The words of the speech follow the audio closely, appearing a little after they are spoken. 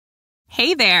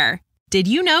Hey there! Did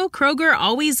you know Kroger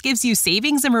always gives you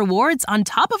savings and rewards on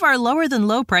top of our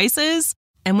lower-than-low prices?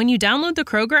 And when you download the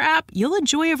Kroger app, you'll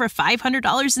enjoy over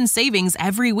 $500 in savings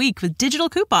every week with digital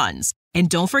coupons. And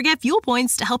don't forget fuel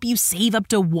points to help you save up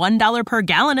to $1 per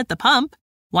gallon at the pump.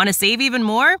 Want to save even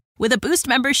more? With a Boost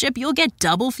membership, you'll get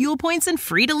double fuel points and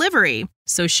free delivery.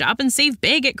 So shop and save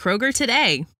big at Kroger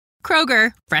today.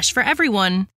 Kroger, fresh for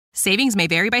everyone. Savings may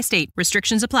vary by state.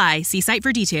 Restrictions apply. See site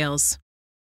for details.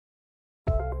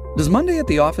 Does Monday at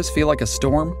the office feel like a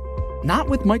storm? Not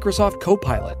with Microsoft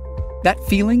Copilot. That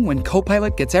feeling when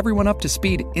Copilot gets everyone up to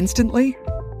speed instantly?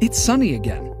 It's sunny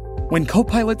again. When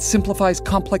Copilot simplifies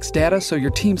complex data so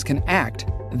your teams can act,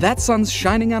 that sun's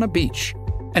shining on a beach.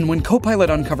 And when Copilot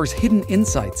uncovers hidden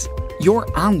insights,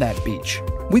 you're on that beach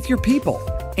with your people,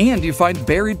 and you find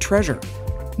buried treasure.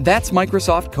 That's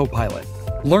Microsoft Copilot.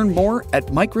 Learn more at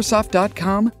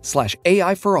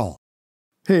Microsoft.com/AI for all.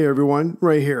 Hey everyone,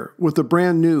 Ray here with a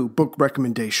brand new book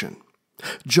recommendation.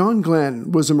 John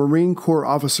Glenn was a Marine Corps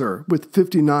officer with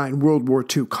 59 World War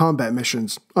II combat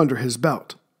missions under his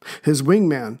belt. His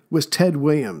wingman was Ted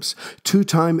Williams,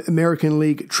 two-time American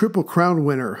League Triple Crown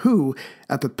winner who,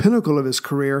 at the pinnacle of his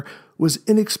career, was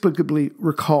inexplicably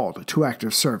recalled to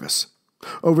active service.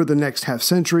 Over the next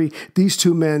half-century, these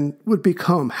two men would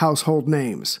become household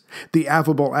names, the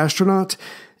affable astronaut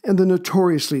and the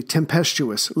notoriously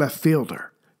tempestuous left fielder.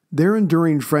 Their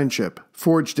enduring friendship,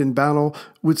 forged in battle,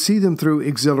 would see them through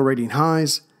exhilarating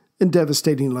highs and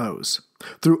devastating lows.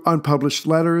 Through unpublished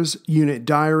letters, unit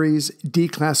diaries,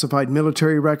 declassified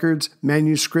military records,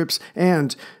 manuscripts,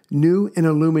 and new and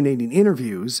illuminating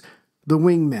interviews, the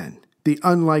wingmen, the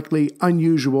unlikely,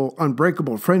 unusual,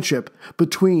 unbreakable friendship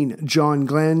between John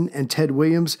Glenn and Ted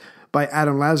Williams by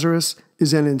Adam Lazarus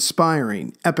is an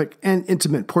inspiring, epic, and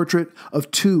intimate portrait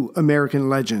of two American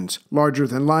legends, larger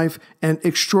than life and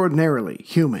extraordinarily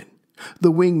human.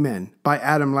 The Wingmen by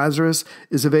Adam Lazarus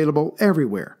is available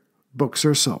everywhere books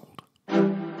are sold.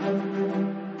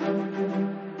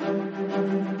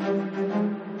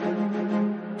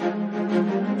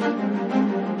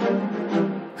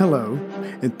 Hello,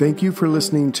 and thank you for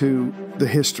listening to The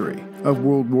History of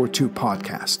World War II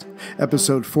podcast,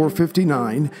 episode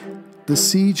 459, The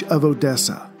Siege of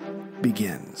Odessa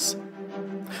Begins.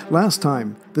 Last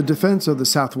time, the defense of the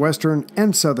southwestern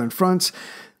and southern fronts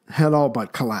had all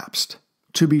but collapsed.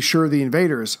 To be sure, the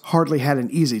invaders hardly had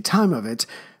an easy time of it.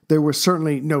 There was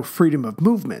certainly no freedom of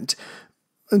movement,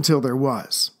 until there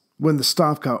was, when the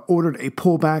Stavka ordered a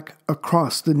pullback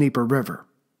across the Dnieper River.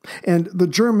 And the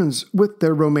Germans, with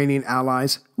their Romanian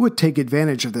allies, would take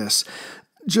advantage of this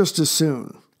just as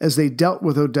soon as they dealt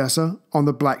with Odessa on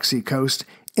the Black Sea coast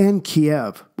and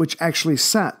Kiev, which actually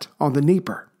sat on the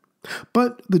Dnieper.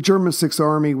 But the German Sixth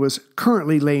Army was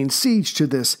currently laying siege to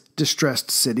this distressed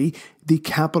city, the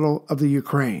capital of the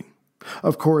Ukraine.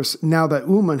 Of course, now that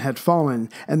Uman had fallen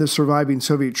and the surviving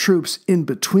Soviet troops in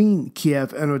between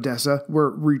Kiev and Odessa were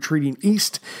retreating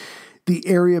east, the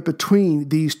area between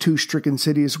these two stricken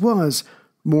cities was,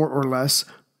 more or less,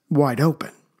 wide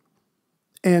open.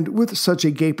 And with such a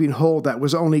gaping hole that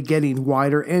was only getting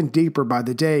wider and deeper by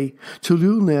the day,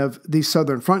 Tululnev, the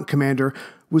Southern Front commander,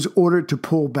 was ordered to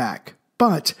pull back,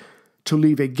 but to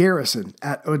leave a garrison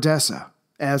at Odessa,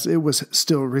 as it was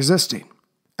still resisting.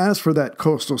 As for that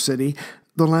coastal city,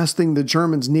 the last thing the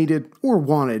Germans needed or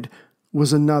wanted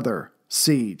was another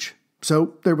siege.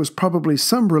 So there was probably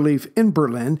some relief in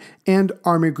Berlin and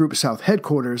Army Group South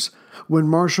headquarters when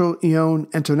Marshal Ion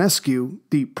Antonescu,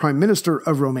 the Prime Minister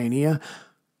of Romania,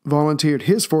 volunteered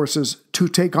his forces to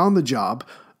take on the job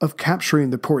of capturing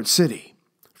the port city.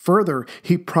 Further,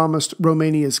 he promised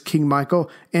Romania's King Michael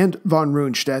and von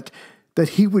Rundstedt that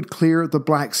he would clear the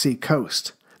Black Sea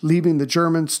coast, leaving the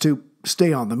Germans to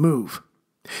stay on the move.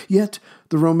 Yet,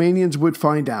 the Romanians would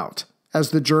find out, as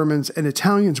the Germans and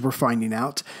Italians were finding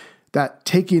out, that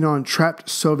taking on trapped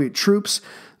Soviet troops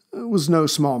was no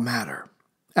small matter.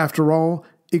 After all,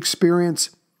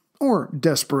 experience, or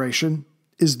desperation,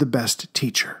 is the best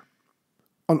teacher.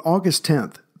 On August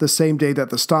 10th, the same day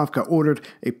that the Stavka ordered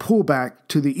a pullback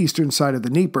to the eastern side of the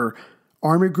Dnieper,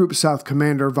 Army Group South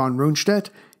Commander von Rundstedt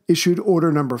issued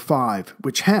Order No. 5,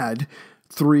 which had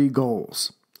 3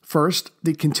 goals. First,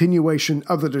 the continuation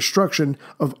of the destruction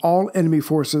of all enemy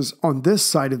forces on this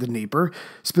side of the Dnieper,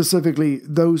 specifically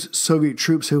those Soviet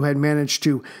troops who had managed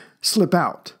to slip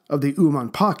out of the Uman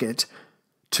pocket.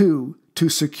 2, to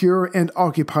secure and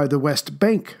occupy the west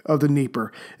bank of the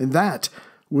Dnieper, and that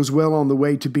was well on the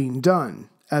way to being done,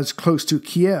 as close to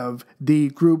Kiev, the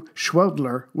group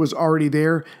Schwedler was already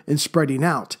there and spreading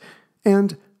out.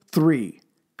 And 3,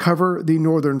 cover the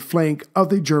northern flank of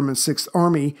the German Sixth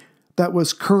Army that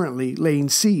was currently laying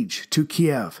siege to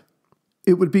Kiev.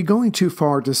 It would be going too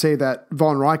far to say that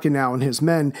von Reichenau and his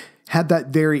men had that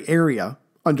very area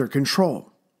under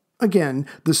control. Again,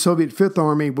 the Soviet Fifth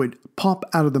Army would pop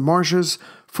out of the marshes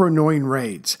for annoying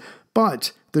raids,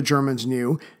 but the Germans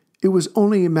knew it was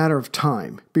only a matter of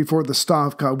time before the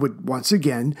Stavka would once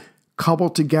again cobble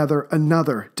together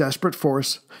another desperate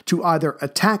force to either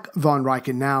attack von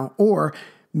Reichenau or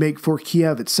make for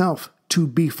Kiev itself to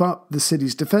beef up the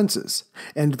city's defenses,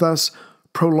 and thus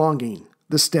prolonging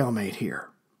the stalemate here.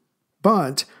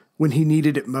 But when he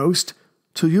needed it most,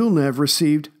 Tulyulnev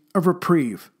received a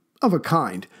reprieve of a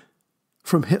kind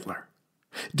from Hitler.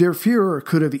 Der Führer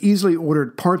could have easily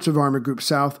ordered parts of Army Group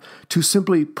South to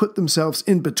simply put themselves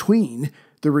in between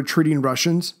the retreating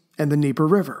Russians and the Dnieper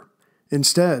River.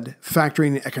 Instead,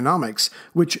 factoring in economics,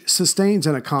 which sustains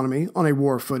an economy on a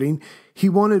war footing, he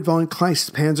wanted von Kleist's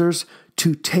panzers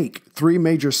to take 3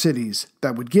 major cities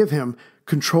that would give him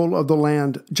control of the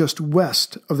land just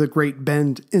west of the Great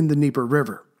Bend in the Dnieper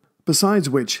River. Besides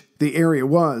which, the area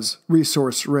was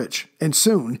resource-rich, and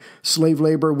soon slave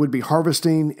labor would be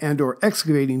harvesting and or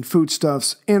excavating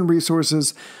foodstuffs and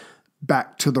resources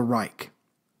back to the Reich.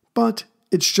 But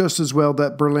it's just as well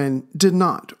that Berlin did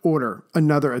not order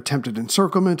another attempted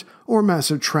encirclement or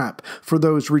massive trap for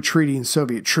those retreating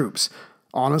Soviet troops.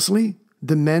 Honestly,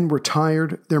 the men were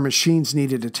tired, their machines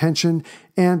needed attention,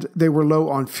 and they were low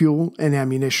on fuel and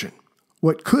ammunition.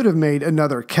 What could have made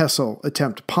another Kessel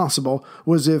attempt possible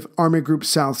was if Army Group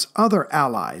South's other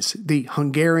allies, the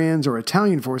Hungarians or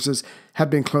Italian forces, had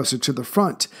been closer to the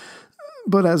front.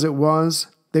 But as it was,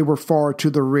 they were far to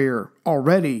the rear,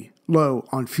 already low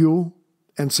on fuel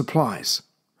and supplies.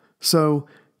 So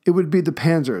it would be the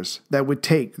panzers that would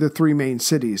take the 3 main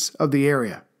cities of the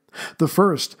area. The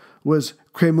first was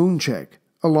Kremunchek,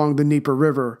 along the Dnieper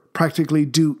River, practically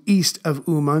due east of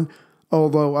Uman,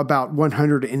 although about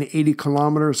 180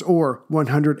 kilometers or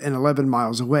 111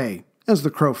 miles away, as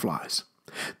the crow flies.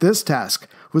 This task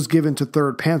was given to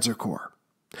 3rd Panzer Corps.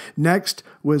 Next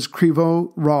was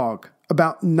Krivo Rog,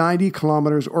 about 90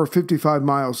 kilometers or 55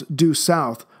 miles due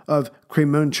south of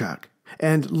Kremunchek,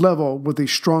 and level with the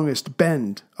strongest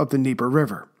bend of the Dnieper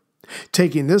River.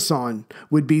 Taking this on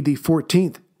would be the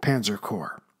 14th Panzer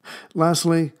Corps.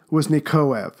 Lastly was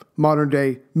Nikoev,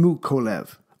 modern-day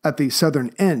Mykolaiv, at the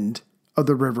southern end of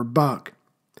the River Bug.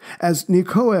 As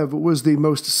Nikoev was the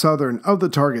most southern of the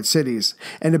target cities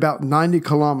and about 90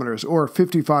 kilometers or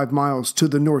 55 miles to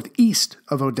the northeast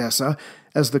of Odessa,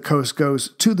 as the coast goes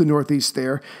to the northeast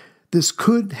there, this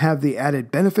could have the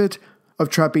added benefit of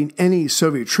trapping any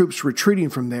Soviet troops retreating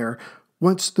from there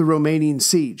once the Romanian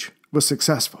siege was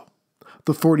successful.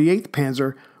 The 48th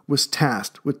Panzer was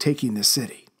tasked with taking the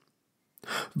city.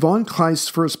 Von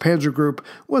Kleist's 1st Panzer Group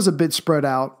was a bit spread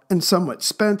out and somewhat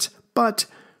spent, but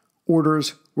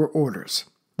orders were orders.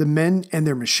 The men and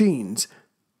their machines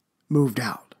moved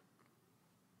out.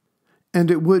 And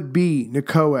it would be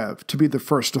Nikoev to be the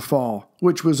first to fall,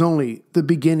 which was only the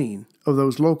beginning of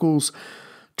those locals'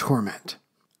 torment.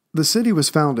 The city was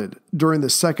founded during the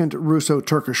Second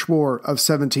Russo-Turkish War of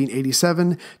 1787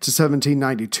 to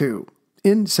 1792.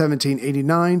 In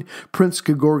 1789, Prince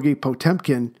Georgy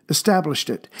Potemkin established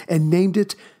it and named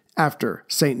it after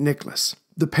St. Nicholas,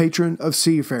 the patron of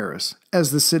seafarers,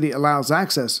 as the city allows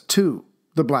access to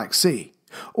the Black Sea.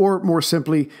 Or more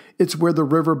simply, it's where the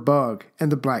River Bug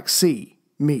and the Black Sea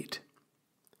meet.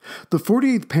 The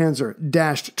 48th Panzer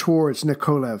dashed towards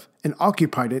Nikolaev and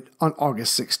occupied it on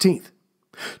August 16th.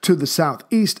 To the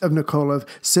southeast of Nikolaev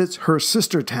sits her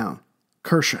sister town,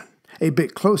 Kherson, a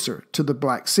bit closer to the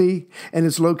Black Sea, and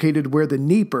is located where the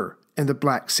Dnieper and the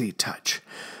Black Sea touch.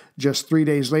 Just 3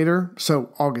 days later, so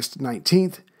August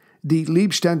 19th, the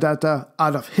Liebstandarte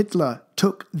Adolf Hitler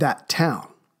took that town.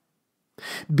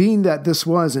 Being that this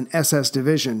was an SS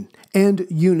division, and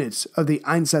units of the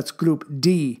Einsatzgruppe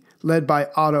D, led by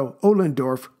Otto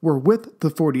Ohlendorf, were with the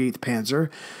 48th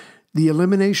Panzer, the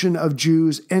elimination of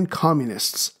Jews and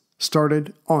Communists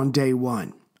started on day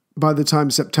 1. By the time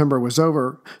September was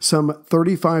over, some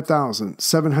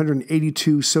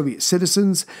 35,782 Soviet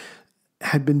citizens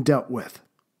had been dealt with.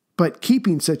 But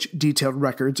keeping such detailed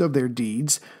records of their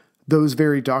deeds, those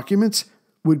very documents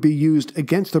would be used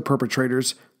against the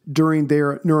perpetrators during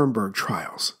their Nuremberg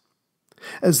trials.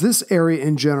 As this area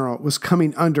in general was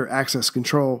coming under Axis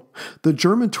control, the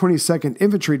German 22nd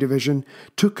Infantry Division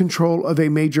took control of a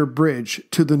major bridge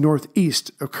to the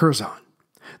northeast of Kherson.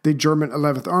 The German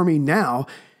 11th Army now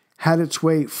had its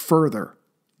way further,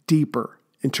 deeper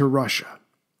into Russia.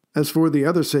 As for the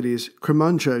other cities,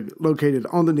 Kremunchek, located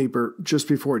on the Dnieper just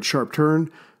before its sharp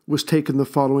turn, was taken the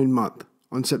following month,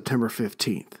 on September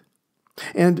 15th.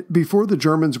 And before the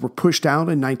Germans were pushed out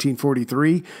in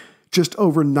 1943, just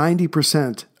over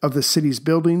 90% of the city's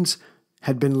buildings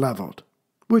had been leveled,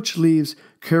 which leaves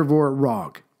Kiev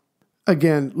Rog.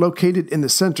 Again, located in the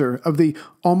center of the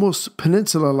almost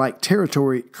peninsula-like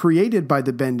territory created by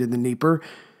the bend in the Dnieper,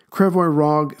 Kiev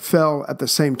Rog fell at the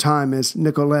same time as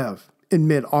Nikolaev in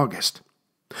mid-August.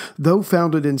 Though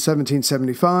founded in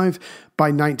 1775, by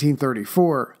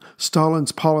 1934,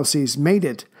 Stalin's policies made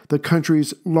it the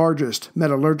country's largest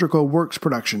metallurgical works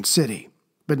production city.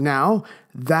 But now,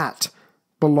 that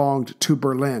belonged to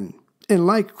Berlin. And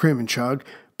like Kremenchug,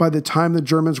 by the time the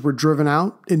Germans were driven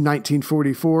out in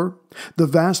 1944, the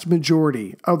vast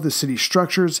majority of the city's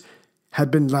structures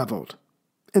had been leveled.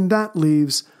 And that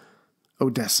leaves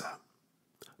Odessa.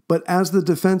 But as the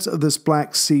defense of this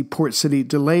Black Sea port city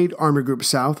delayed Army Group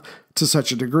South to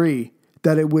such a degree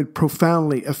that it would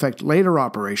profoundly affect later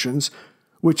operations,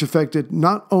 which affected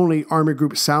not only Army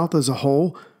Group South as a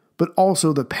whole, but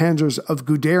also the panzers of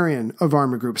Guderian of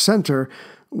Army Group Center,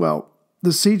 well,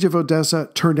 the Siege of Odessa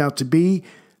turned out to be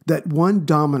that one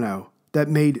domino that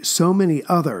made so many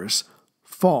others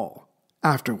fall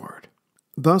afterward.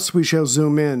 Thus we shall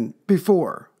zoom in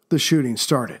before the shooting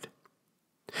started.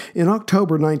 In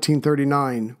October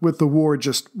 1939, with the war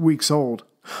just weeks old,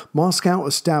 Moscow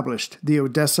established the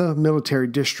Odessa Military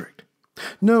District.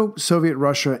 No, Soviet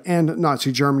Russia and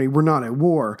Nazi Germany were not at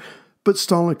war, but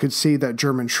Stalin could see that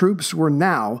German troops were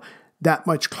now that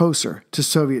much closer to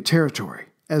Soviet territory,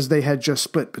 as they had just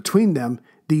split between them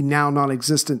the now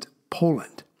non-existent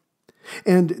Poland.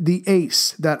 And the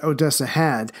ace that Odessa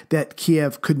had that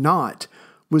Kiev could not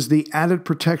was the added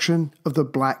protection of the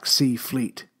Black Sea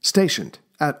Fleet, stationed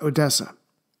at Odessa.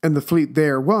 And the fleet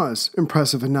there was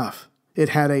impressive enough. It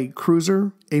had a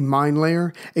cruiser, a mine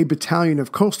layer, a battalion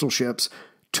of coastal ships,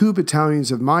 2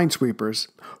 battalions of minesweepers,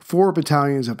 4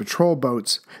 battalions of patrol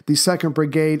boats, the 2nd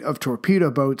Brigade of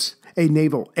torpedo boats, a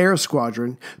naval air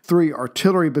squadron, 3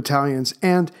 artillery battalions,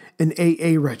 and an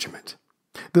AA regiment.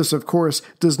 This, of course,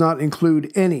 does not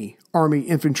include any Army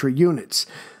infantry units.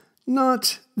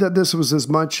 Not that this was as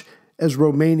much as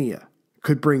Romania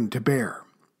could bring to bear.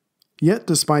 Yet,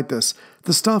 despite this,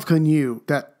 the Stavka knew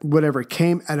that whatever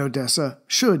came at Odessa,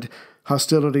 should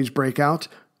hostilities break out,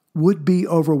 would be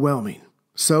overwhelming.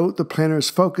 So the planners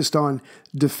focused on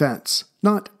defense,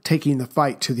 not taking the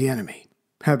fight to the enemy.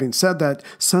 Having said that,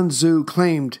 Sun Tzu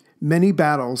claimed many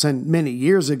battles and many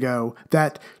years ago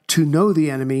that to know the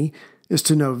enemy is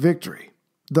to know victory.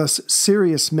 Thus,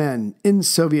 serious men in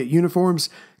Soviet uniforms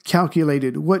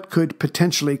calculated what could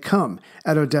potentially come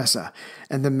at Odessa,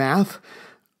 and the math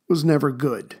was never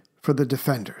good for the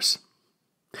defenders.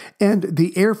 And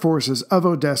the air forces of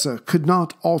Odessa could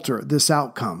not alter this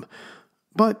outcome.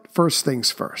 But first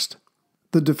things first.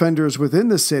 The defenders within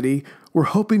the city were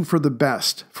hoping for the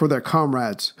best for their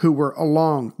comrades who were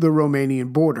along the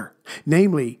Romanian border,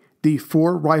 namely the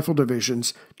 4 rifle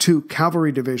divisions, 2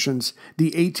 cavalry divisions,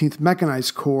 the 18th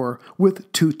Mechanized Corps with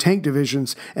 2 tank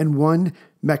divisions, and 1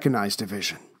 mechanized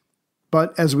division.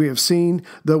 But as we have seen,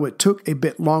 though it took a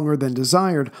bit longer than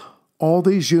desired, all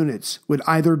these units would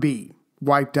either be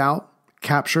wiped out,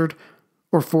 captured,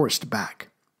 or forced back.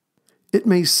 It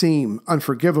may seem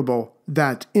unforgivable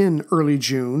that in early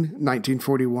June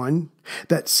 1941,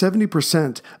 that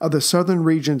 70% of the southern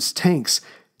region's tanks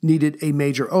needed a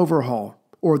major overhaul,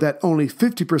 or that only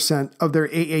 50% of their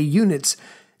AA units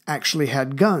actually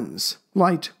had guns,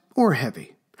 light or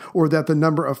heavy, or that the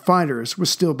number of fighters was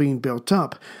still being built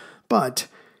up. But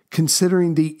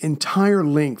considering the entire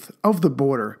length of the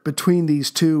border between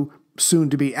these two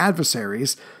soon-to-be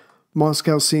adversaries,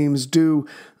 Moscow seems due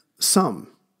some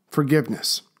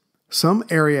forgiveness. Some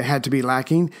area had to be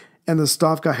lacking, and the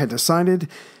Stavka had decided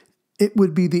it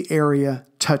would be the area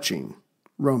touching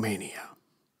Romania.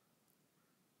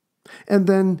 And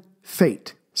then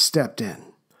fate stepped in.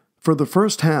 For the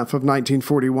first half of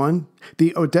 1941,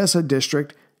 the Odessa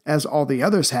district, as all the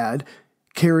others had,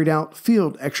 carried out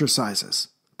field exercises.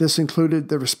 This included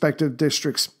the respective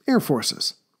districts' air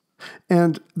forces.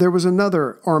 And there was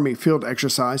another Army field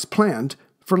exercise planned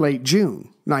for late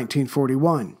June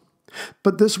 1941.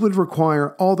 But this would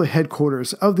require all the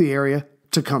headquarters of the area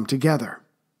to come together.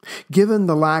 Given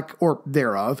the lack, or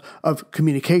thereof, of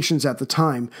communications at the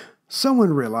time,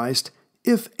 someone realized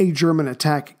if a German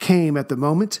attack came at the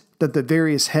moment that the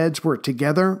various heads were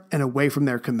together and away from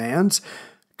their commands,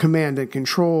 command and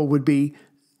control would be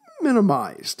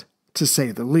minimized, to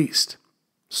say the least.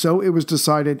 So it was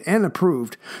decided and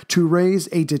approved to raise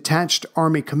a detached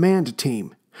Army command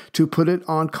team, to put it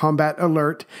on combat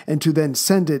alert, and to then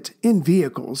send it in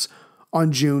vehicles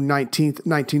on June 19,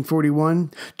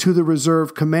 1941, to the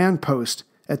reserve command post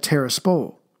at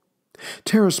Tiraspol.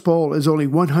 Tiraspol is only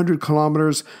 100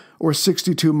 kilometers or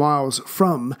 62 miles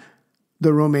from the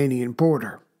Romanian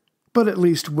border. But at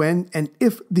least when and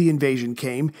if the invasion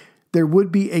came, there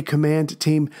would be a command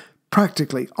team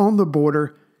practically on the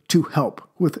border to help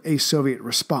with a Soviet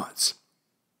response.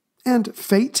 And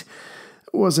fate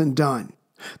wasn't done.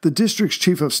 The district's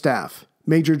chief of staff,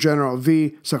 Major General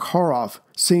V. Sakharov,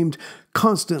 seemed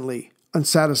constantly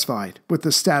unsatisfied with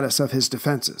the status of his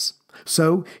defenses.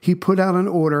 So he put out an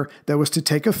order that was to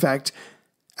take effect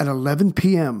at 11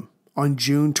 p.m. on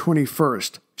June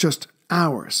 21st, just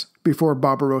hours before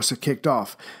Barbarossa kicked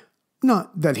off.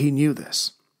 Not that he knew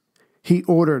this. He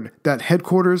ordered that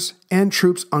headquarters and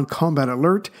troops on combat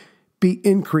alert be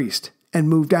increased and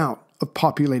moved out of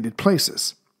populated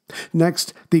places.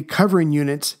 Next, the covering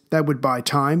units that would buy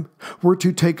time were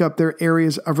to take up their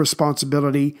areas of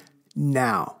responsibility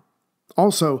now.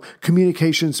 Also,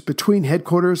 communications between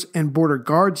headquarters and border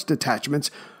guards detachments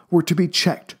were to be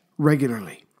checked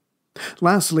regularly.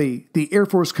 Lastly, the Air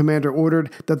Force commander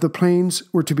ordered that the planes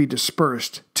were to be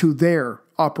dispersed to their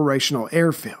operational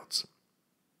airfields.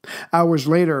 Hours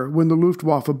later, when the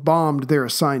Luftwaffe bombed their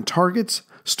assigned targets,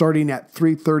 starting at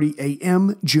 3:30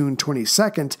 a.m. June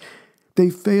 22nd, they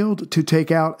failed to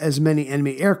take out as many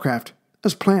enemy aircraft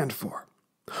as planned for.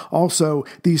 Also,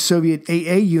 the Soviet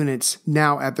AA units,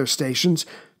 now at their stations,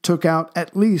 took out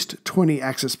at least 20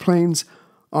 Axis planes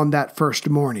on that first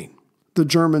morning. The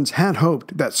Germans had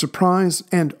hoped that surprise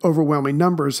and overwhelming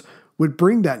numbers would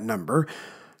bring that number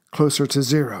closer to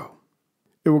zero.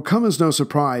 It will come as no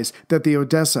surprise that the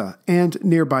Odessa and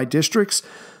nearby districts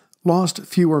lost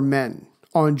fewer men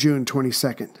on June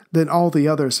 22nd than all the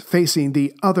others facing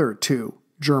the other two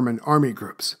German army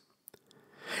groups.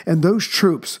 And those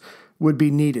troops would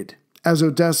be needed, as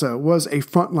Odessa was a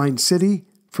frontline city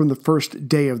from the first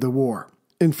day of the war.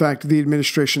 In fact, the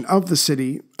administration of the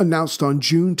city announced on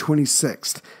June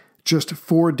 26th, just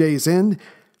 4 days in,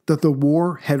 that the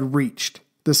war had reached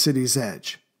the city's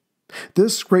edge.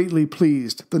 This greatly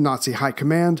pleased the Nazi high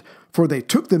command, for they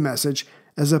took the message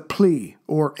as a plea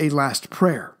or a last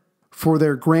prayer, for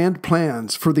their grand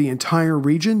plans for the entire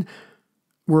region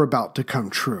were about to come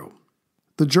true.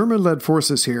 The German-led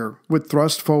forces here would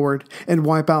thrust forward and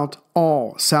wipe out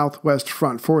all Southwest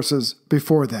Front forces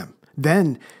before them.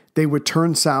 Then they would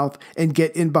turn south and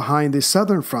get in behind the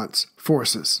Southern Front's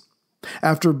forces.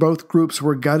 After both groups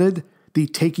were gutted, the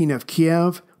taking of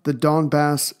Kiev, the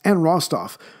Donbass, and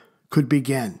Rostov could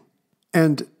begin.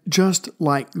 And just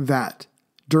like that,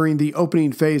 during the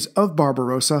opening phase of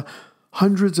Barbarossa,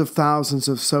 hundreds of thousands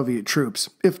of Soviet troops,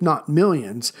 if not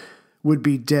millions, would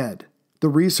be dead. The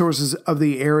resources of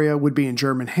the area would be in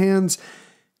German hands,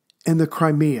 and the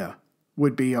Crimea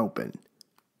would be open.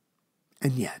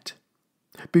 And yet,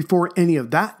 before any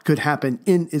of that could happen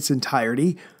in its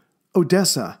entirety,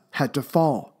 Odessa had to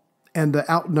fall, and the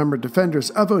outnumbered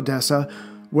defenders of Odessa,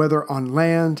 whether on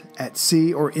land, at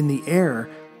sea, or in the air,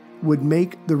 would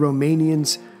make the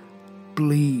Romanians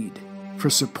bleed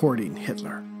for supporting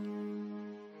Hitler.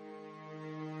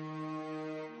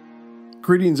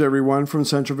 Greetings, everyone, from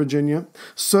Central Virginia.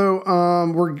 So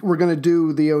we're going to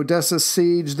do the Odessa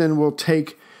siege, then we'll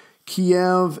take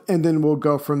Kiev, and then we'll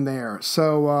go from there.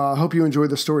 So I hope you enjoyed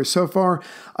the story so far.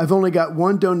 I've only got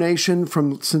one donation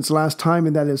since last time,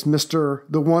 and that is Mr.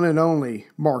 the one and only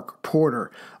Mark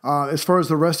Porter. As far as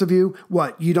the rest of you,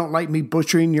 what, you don't like me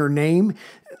butchering your name?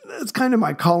 That's kind of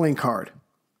my calling card.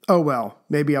 Oh well,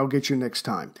 maybe I'll get you next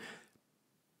time.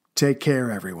 Take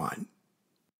care, everyone.